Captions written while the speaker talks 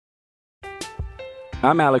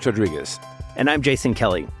I'm Alex Rodriguez. And I'm Jason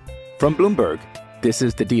Kelly. From Bloomberg, this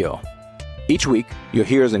is The Deal. Each week, you'll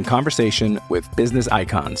hear us in conversation with business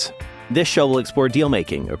icons. This show will explore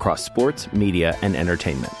deal-making across sports, media, and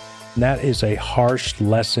entertainment. That is a harsh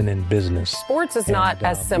lesson in business. Sports is not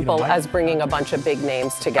as simple as bringing a bunch of big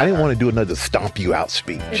names together. I didn't want to do another stomp you out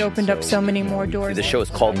speech. It opened up so many more doors. The show is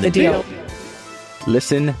called The Deal.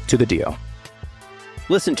 Listen to The Deal.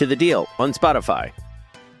 Listen to The Deal on Spotify.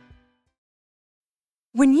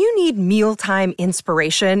 When you need mealtime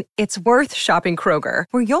inspiration, it's worth shopping Kroger,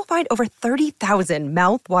 where you'll find over 30,000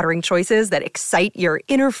 mouth-watering choices that excite your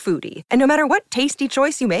inner foodie. And no matter what tasty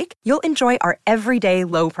choice you make, you'll enjoy our everyday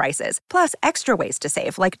low prices, plus extra ways to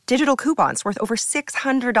save, like digital coupons worth over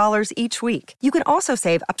 $600 each week. You can also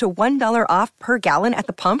save up to $1 off per gallon at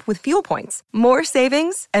the pump with fuel points. More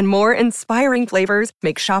savings and more inspiring flavors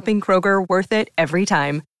make shopping Kroger worth it every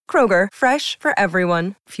time. Kroger, fresh for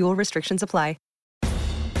everyone. Fuel restrictions apply.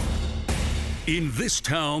 In this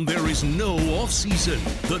town, there is no off-season.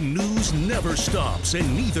 The news never stops,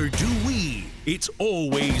 and neither do we. It's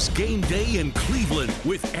always game day in Cleveland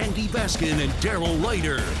with Andy Baskin and Daryl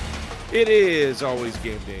Ryder. It is always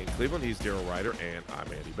game day in Cleveland. He's Daryl Ryder, and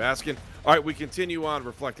I'm Andy Baskin. All right, we continue on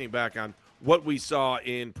reflecting back on what we saw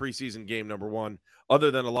in preseason game number one,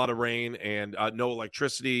 other than a lot of rain and no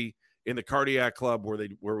electricity in the Cardiac Club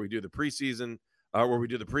where we do the preseason, where we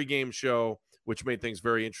do the pregame show, which made things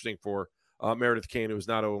very interesting for Meredith Kane, who is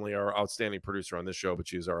not only our outstanding producer on this show, but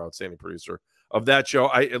she's our outstanding producer of that show.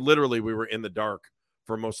 We were in the dark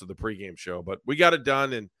for most of the pregame show, but we got it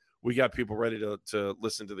done, and we got people ready to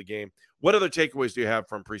listen to the game. What other takeaways do you have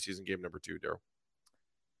from preseason game number 2,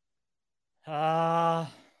 Daryl?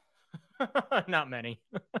 Not many.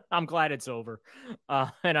 I'm glad it's over.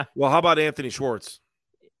 Well, how about Anthony Schwartz?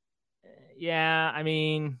 Yeah, I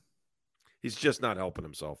mean, he's just not helping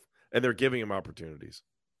himself, and they're giving him opportunities.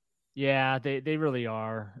 Yeah, they really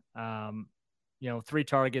are. 3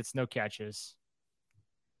 targets, no catches.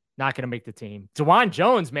 Not going to make the team. DeJuan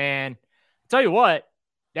Jones, man. I tell you what,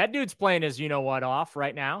 that dude's playing his you-know-what off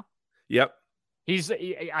right now. Yep. During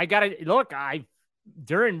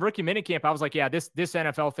rookie minicamp, I was like, yeah, this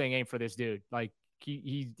NFL thing ain't for this dude. Like,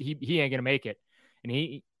 he ain't going to make it.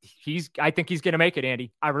 And I think he's going to make it,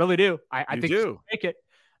 Andy. I really do. I think he's going to make it.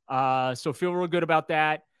 So feel real good about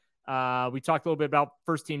that. We talked a little bit about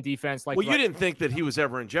first-team defense. You didn't think that he was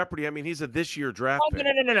ever in jeopardy. I mean, he's a this-year draft pick.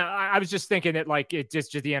 No. I was just thinking that, it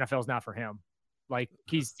just the NFL's not for him.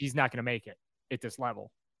 He's not going to make it at this level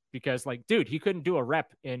because, dude, he couldn't do a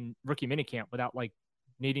rep in rookie minicamp without,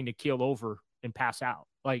 needing to keel over and pass out.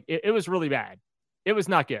 It was really bad. It was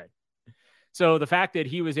not good. So the fact that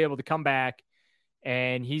he was able to come back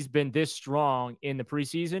and he's been this strong in the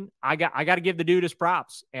preseason, I got to give the dude his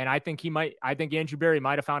props. And I think Andrew Berry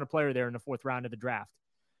might have found a player there in the 4th round of the draft.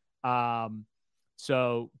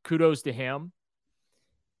 So kudos to him.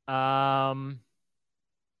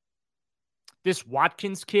 This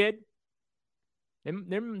Watkins kid,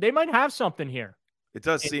 they might have something here. It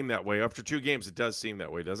does seem that way. After 2 games, it does seem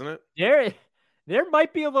that way, doesn't it? There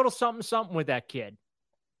might be a little something with that kid.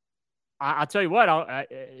 I'll tell you what,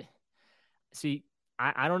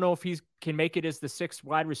 I don't know if he can make it as the 6th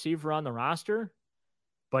wide receiver on the roster,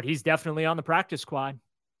 but he's definitely on the practice squad.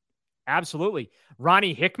 Absolutely.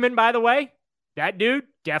 Ronnie Hickman, by the way, that dude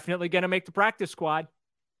definitely going to make the practice squad.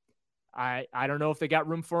 I don't know if they got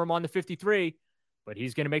room for him on the 53, but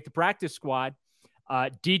he's going to make the practice squad.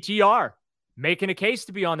 DTR making a case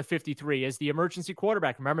to be on the 53 as the emergency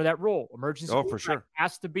quarterback. Remember that rule. Emergency quarterback for sure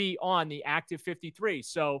has to be on the active 53.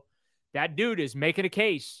 So that dude is making a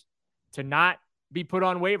case to not be put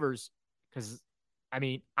on waivers because,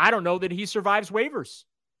 I don't know that he survives waivers.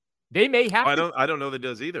 They may have. I don't know that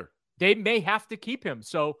does either. They may have to keep him.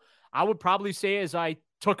 So I would probably say, as I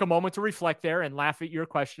took a moment to reflect there and laugh at your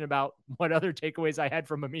question about what other takeaways I had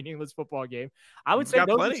from a meaningless football game, I would say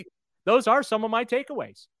those are some of my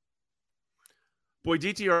takeaways. Boy,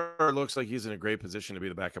 DTR looks like he's in a great position to be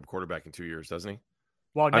the backup quarterback in 2 years, doesn't he?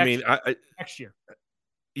 Well, next year.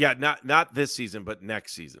 Yeah, not this season, but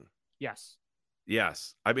next season. Yes.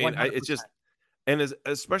 It's just, and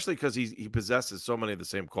especially because he possesses so many of the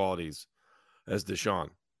same qualities as Deshaun.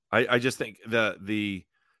 I just think the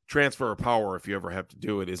transfer of power, if you ever have to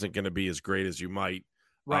do it, isn't going to be as great as you might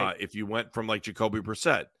if you went from Jacoby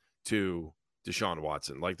Brissett to Deshaun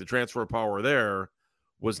Watson. The transfer of power there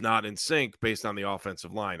was not in sync based on the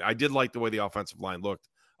offensive line. I did like the way the offensive line looked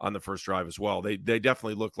on the first drive as well. They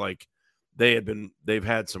definitely looked like they've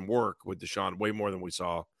had some work with Deshaun, way more than we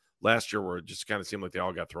saw last year, where it just kind of seemed like they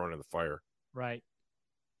all got thrown in the fire. Right.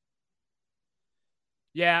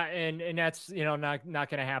 Yeah, and that's not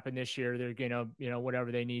going to happen this year. They're going to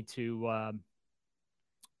whatever they need to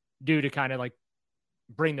do to kind of like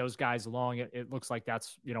bring those guys along. It looks like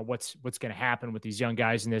that's what's going to happen with these young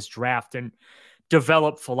guys in this draft and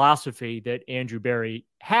develop philosophy that Andrew Berry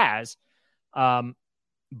has.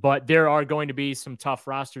 But there are going to be some tough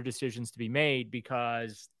roster decisions to be made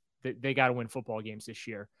because they got to win football games this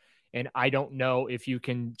year. And I don't know if you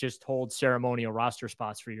can just hold ceremonial roster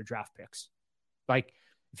spots for your draft picks. Like,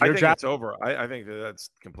 I think it's over. I think that's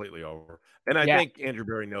completely over. And I think Andrew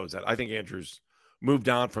Berry knows that. I think Andrew's moved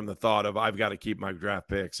on from the thought of I've got to keep my draft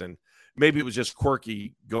picks. And maybe it was just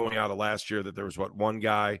quirky going out of last year that there was one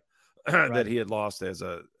guy that he had lost as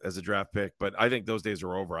a draft pick. But I think those days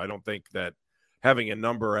are over. I don't think that having a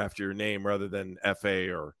number after your name rather than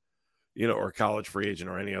FA or college free agent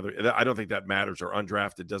or any other, I don't think that matters, or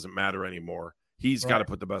undrafted doesn't matter anymore. He's got to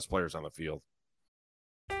put the best players on the field.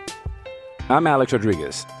 I'm Alex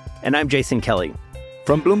Rodriguez. And I'm Jason Kelly.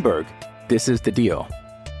 From Bloomberg, this is The Deal.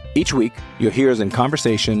 Each week, you'll hear us in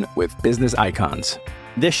conversation with business icons.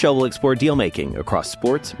 This show will explore deal-making across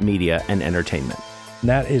sports, media, and entertainment.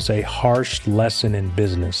 That is a harsh lesson in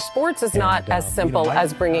business. Sports is not as simple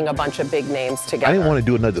as bringing a bunch of big names together. I didn't want to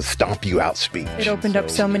do another stomp you out speech. It opened up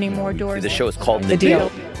so many more doors. The show is called The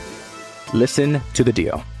Deal. Listen to The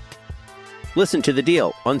Deal. Listen to The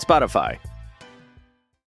Deal on Spotify.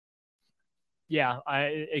 Yeah,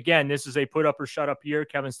 again, this is a put up or shut up year.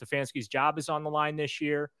 Kevin Stefanski's job is on the line this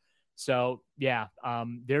year. So, yeah,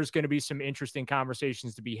 there's going to be some interesting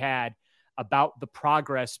conversations to be had about the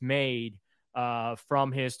progress made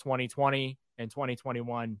from his 2020 and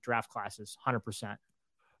 2021 draft classes, 100%. I'll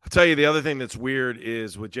tell you, the other thing that's weird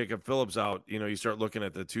is with Jacob Phillips out, you start looking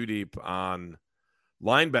at the two deep on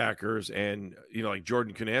linebackers, and, like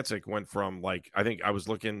Jordan Kunasek went from, like, I think I was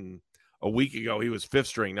looking a week ago, he was fifth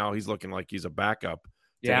string. Now he's looking like he's a backup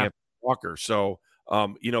to Anthony Walker. So,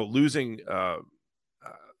 losing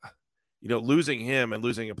him and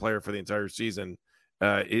losing a player for the entire season,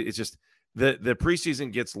 it's just the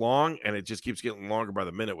preseason gets long, and it just keeps getting longer by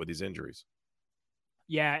the minute with these injuries.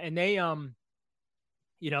 Yeah, and they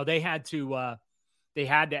they had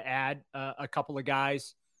to add a couple of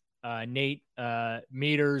guys, Nate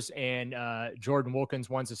Meters and Jordan Wilkins.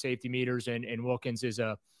 One's a safety, Meters, and Wilkins is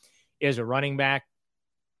a running back.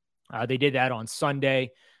 They did that on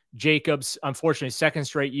Sunday. Jacobs, unfortunately, second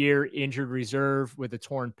straight year injured reserve with a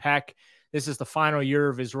torn pec. This is the final year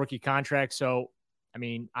of his rookie contract. So, I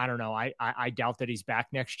mean, I don't know. I doubt that he's back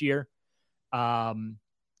next year. And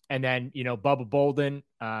then, Bubba Bolden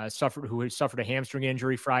who suffered a hamstring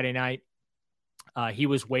injury Friday night. He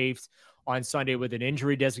was waived on Sunday with an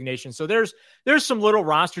injury designation. So there's some little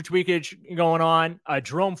roster tweakage going on.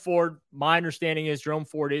 Jerome Ford, my understanding is Jerome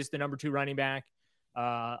Ford is the number 2 running back.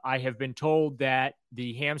 I have been told that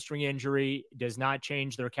the hamstring injury does not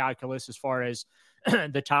change their calculus as far as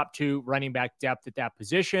the top 2 running back depth at that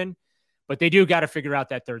position, but they do got to figure out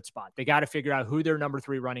that third spot. They got to figure out who their number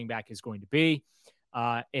 3 running back is going to be.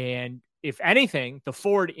 And if anything, the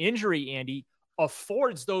Ford injury, Andy,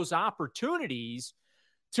 affords those opportunities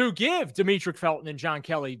to give Demetric Felton and John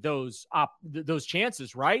Kelly those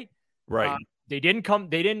chances, right? Right. They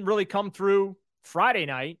didn't really come through Friday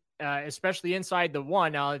night, especially inside the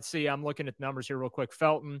one. Now let's see. I'm looking at the numbers here real quick.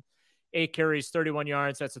 Felton, 8 carries, 31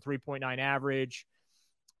 yards. That's a 3.9 average.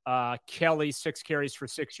 Kelly, 6 carries for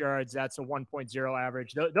 6 yards. That's a 1.0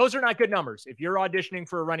 average. Those are not good numbers. If you're auditioning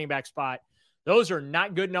for a running back spot, those are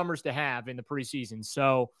not good numbers to have in the preseason.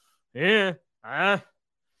 So, I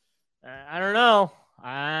don't know.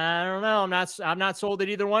 I'm not sold that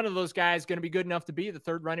either one of those guys is going to be good enough to be the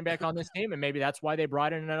third running back on this team, and maybe that's why they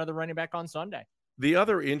brought in another running back on Sunday. The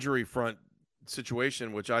other injury front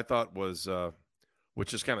situation, which I thought was, which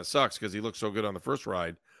just kind of sucks because he looked so good on the first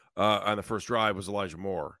drive, was Elijah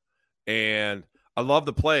Moore. And I love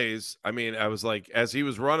the plays. I mean, I was like, as he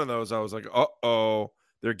was running those, I was like, uh-oh,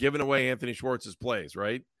 they're giving away Anthony Schwartz's plays,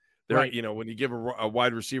 right? Right. When you give a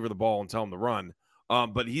wide receiver the ball and tell him to run.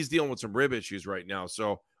 But he's dealing with some rib issues right now.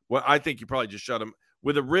 So I think you probably just shut him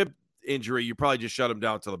with a rib injury. You probably just shut him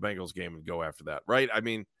down to the Bengals game and go after that. Right. I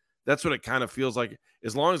mean, that's what it kind of feels like.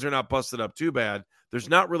 As long as they're not busted up too bad, there's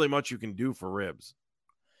not really much you can do for ribs.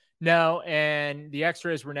 No. And the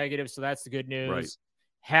x-rays were negative. So that's the good news. Right.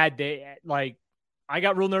 Had they I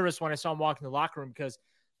got real nervous when I saw him walk in the locker room because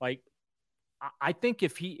I think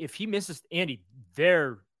if he misses, Andy,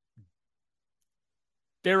 they're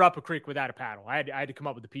up a creek without a paddle. I had to come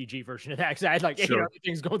up with the PG version of that because I had other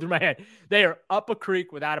things going through my head. They are up a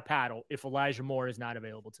creek without a paddle if Elijah Moore is not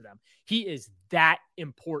available to them. He is that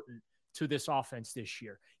important to this offense this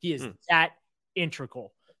year. He is that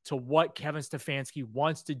integral. to what Kevin Stefanski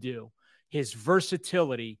wants to do, his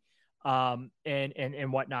versatility,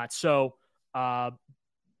 and whatnot. So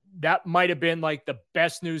that might have been like the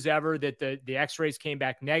best news ever, that the x-rays came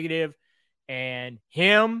back negative, and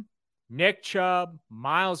him, Nick Chubb,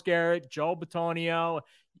 Myles Garrett, Joe Bitonio,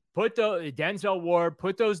 Denzel Ward,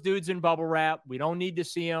 put those dudes in bubble wrap. We don't need to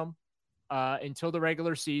see them until the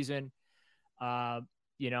regular season. I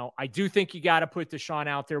do think you got to put Deshaun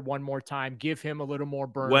out there one more time, give him a little more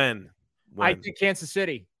burn. When? I think Kansas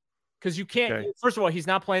City, because you can't. Okay. First of all, he's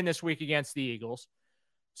not playing this week against the Eagles,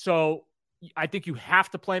 so I think you have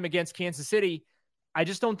to play him against Kansas City. I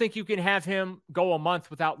just don't think you can have him go a month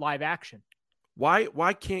without live action.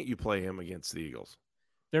 Why can't you play him against the Eagles?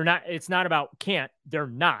 They're not. It's not about can't. They're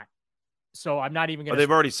not. So I'm not even going to. They've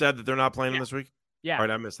already said that they're not playing him this week? Yeah. All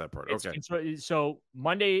right, I missed that part. Okay. So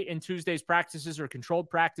Monday and Tuesday's practices are controlled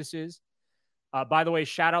practices. By the way,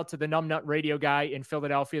 shout out to the Numbnut radio guy in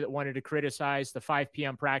Philadelphia that wanted to criticize the 5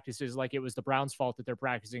 p.m. practices like it was the Browns' fault that they're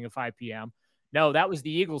practicing at 5 p.m. No, that was the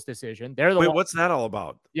Eagles' decision. They're the Wait, what's that all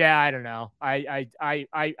about? Yeah, I don't know. I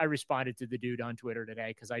responded to the dude on Twitter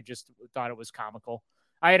today because I just thought it was comical.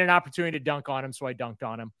 I had an opportunity to dunk on him, so I dunked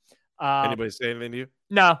on him. Anybody say anything to you?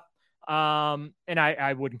 No. And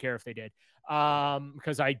I wouldn't care if they did.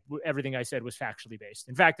 Because everything I said was factually based.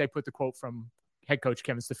 In fact, I put the quote from head coach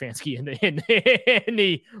Kevin Stefanski in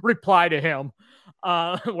the reply to him,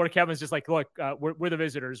 where Kevin's just like, look, we're the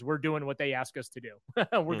visitors. We're doing what they ask us to do.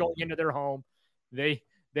 We're going into their home.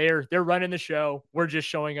 They're running the show. We're just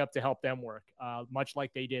showing up to help them work, much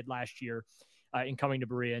like they did last year in coming to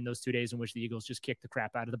Berea in those 2 days in which the Eagles just kicked the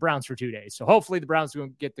crap out of the Browns for 2 days. So hopefully the Browns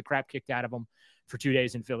don't get the crap kicked out of them for 2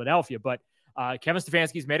 days in Philadelphia. But Kevin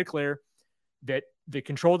Stefanski's made it clear that the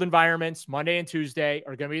controlled environments Monday and Tuesday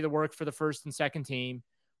are going to be the work for the first and second team,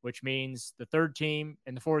 which means the third team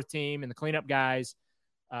and the fourth team and the cleanup guys,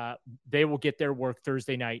 they will get their work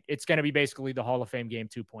Thursday night. It's going to be basically the Hall of Fame game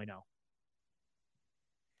 2.0.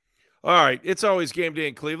 All right. It's always game day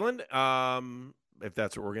in Cleveland. If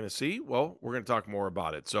that's what we're going to see, well, we're going to talk more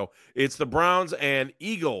about it. So it's the Browns and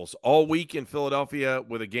Eagles all week in Philadelphia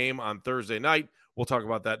with a game on Thursday night. We'll talk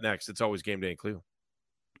about that next. It's always game day in Cleveland.